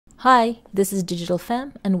Hi, this is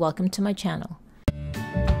DigitalFemme and welcome to my channel.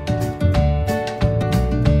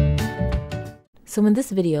 So in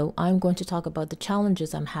this video, I'm going to talk about the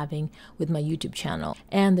challenges I'm having with my YouTube channel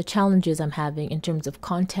and the challenges I'm having in terms of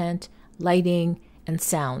content, lighting, and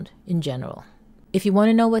sound in general. If you want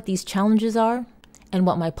to know what these challenges are and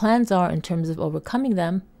what my plans are in terms of overcoming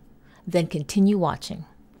them, then continue watching.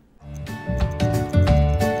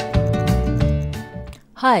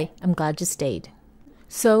 Hi, I'm glad you stayed.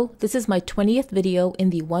 So this is my 20th video in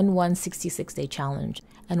the 1-1-66-day challenge.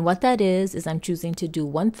 And what that is I'm choosing to do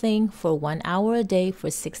one thing for 1 hour a day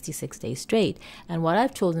for 66 days straight. And what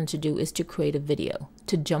I've chosen to do is to create a video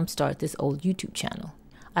to jumpstart this old YouTube channel.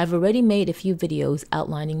 I've already made a few videos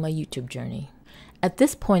outlining my YouTube journey. At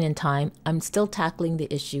this point in time, I'm still tackling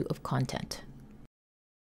the issue of content.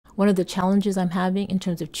 One of the challenges I'm having in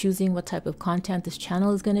terms of choosing what type of content this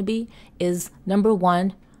channel is going to be is, number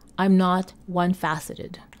one, I'm not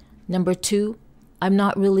one-faceted. Number two, I'm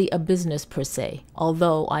not really a business per se.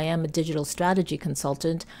 Although I am a digital strategy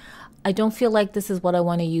consultant, I don't feel like this is what I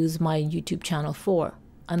want to use my YouTube channel for,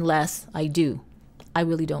 unless I do. I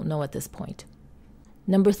really don't know at this point.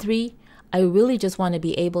 Number three, I really just want to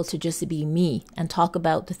be able to just be me and talk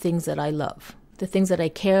about the things that I love, the things that I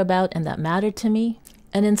care about and that matter to me.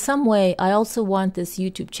 And in some way, I also want this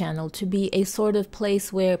YouTube channel to be a sort of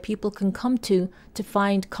place where people can come to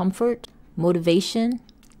find comfort, motivation,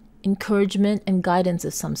 encouragement, and guidance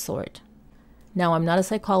of some sort. Now, I'm not a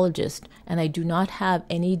psychologist, and I do not have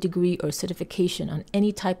any degree or certification on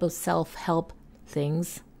any type of self-help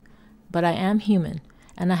things, but I am human,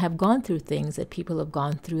 and I have gone through things that people have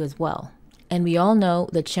gone through as well. And we all know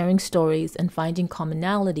that sharing stories and finding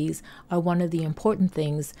commonalities are one of the important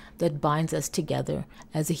things that binds us together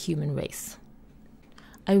as a human race.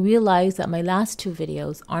 I realize that my last two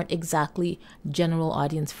videos aren't exactly general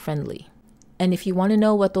audience friendly. And if you want to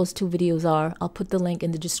know what those two videos are, I'll put the link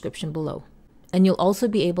in the description below. And you'll also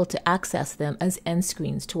be able to access them as end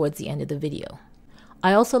screens towards the end of the video.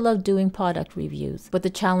 I also love doing product reviews, but the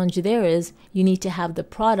challenge there is you need to have the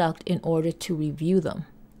product in order to review them.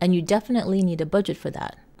 And you definitely need a budget for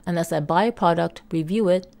that, unless I buy a product, review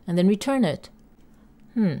it, and then return it.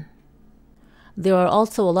 There are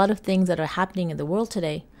also a lot of things that are happening in the world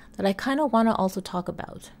today that I kind of want to also talk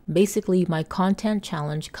about. Basically, my content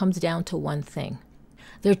challenge comes down to one thing.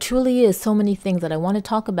 There truly is so many things that I want to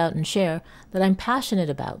talk about and share that I'm passionate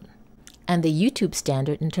about. And the YouTube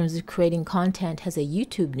standard in terms of creating content as a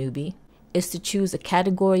YouTube newbie is to choose a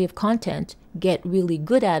category of content, get really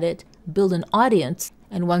good at it, build an audience,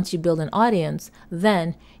 and once you build an audience,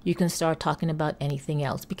 then you can start talking about anything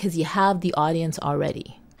else because you have the audience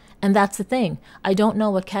already. And that's the thing. I don't know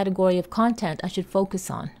what category of content I should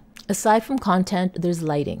focus on. Aside from content, there's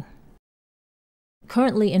lighting.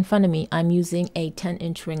 Currently in front of me, I'm using a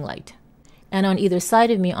 10-inch ring light. And on either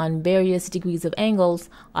side of me, on various degrees of angles,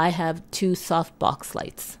 I have two softbox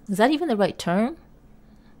lights. Is that even the right term?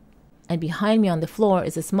 And behind me on the floor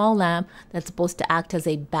is a small lamp that's supposed to act as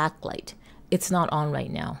a backlight. It's not on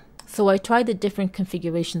right now. So I tried the different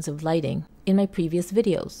configurations of lighting in my previous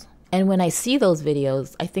videos. And when I see those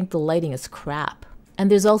videos, I think the lighting is crap.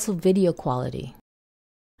 And there's also video quality.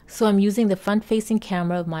 So I'm using the front-facing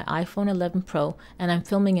camera of my iPhone 11 Pro and I'm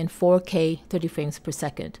filming in 4K 30 frames per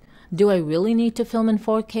second. Do I really need to film in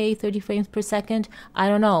 4K 30 frames per second? I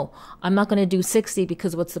don't know. I'm not going to do 60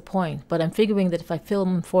 because what's the point? But I'm figuring that if I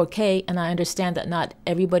film in 4K, and I understand that not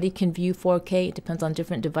everybody can view 4K, it depends on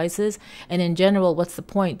different devices. And in general, what's the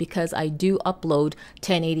point? Because I do upload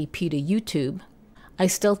 1080p to YouTube, I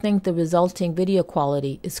still think the resulting video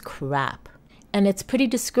quality is crap. And it's pretty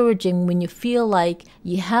discouraging when you feel like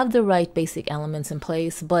you have the right basic elements in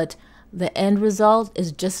place, but the end result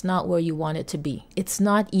is just not where you want it to be. It's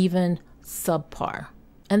not even subpar.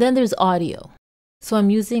 And then there's audio. So I'm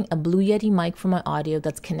using a Blue Yeti mic for my audio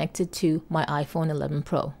that's connected to my iPhone 11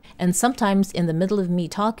 Pro. And sometimes in the middle of me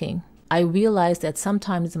talking, I realize that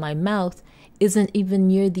sometimes my mouth isn't even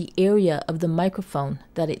near the area of the microphone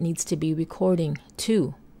that it needs to be recording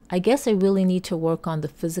to. I guess I really need to work on the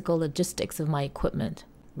physical logistics of my equipment,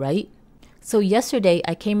 right? So yesterday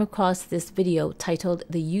I came across this video titled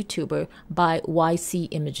The YouTuber by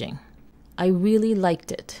YCImaging. I really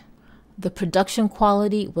liked it. The production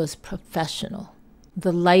quality was professional.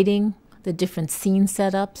 The lighting, the different scene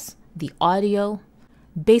setups, the audio.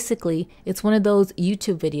 Basically, it's one of those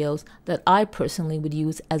YouTube videos that I personally would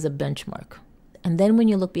use as a benchmark. And then when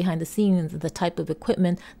you look behind the scenes, the type of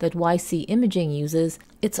equipment that YCImaging uses,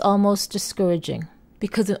 it's almost discouraging.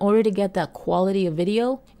 Because in order to get that quality of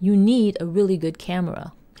video, you need a really good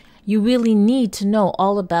camera. You really need to know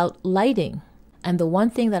all about lighting. And the one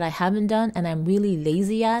thing that I haven't done and I'm really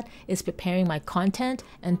lazy at is preparing my content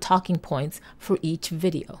and talking points for each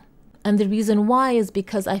video. And the reason why is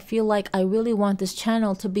because I feel like I really want this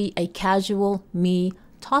channel to be a casual me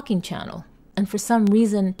talking channel. And for some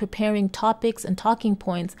reason, preparing topics and talking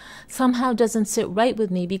points somehow doesn't sit right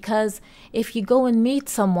with me, because if you go and meet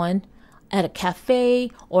someone at a cafe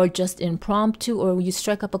or just impromptu, or you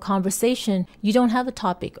strike up a conversation, you don't have a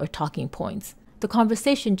topic or talking points. The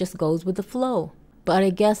conversation just goes with the flow. But I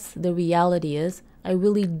guess the reality is I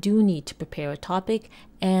really do need to prepare a topic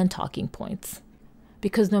and talking points.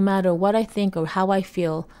 Because no matter what I think or how I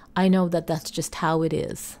feel, I know that that's just how it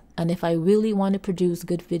is. And if I really want to produce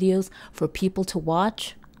good videos for people to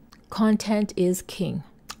watch, content is king.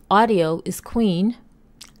 Audio is queen.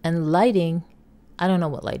 And lighting, I don't know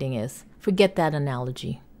what lighting is. Forget that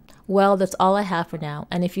analogy. Well, that's all I have for now.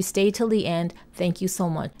 And if you stay till the end, thank you so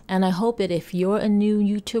much. And I hope that if you're a new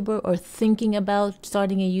YouTuber or thinking about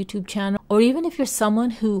starting a YouTube channel, or even if you're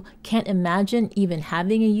someone who can't imagine even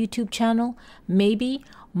having a YouTube channel, maybe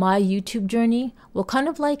my YouTube journey will kind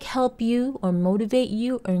of like help you or motivate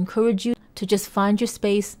you or encourage you to just find your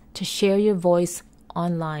space to share your voice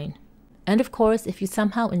online. And of course, if you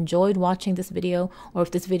somehow enjoyed watching this video, or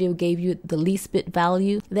if this video gave you the least bit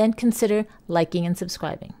value, then consider liking and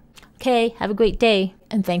subscribing. Okay, have a great day,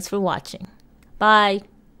 and thanks for watching. Bye.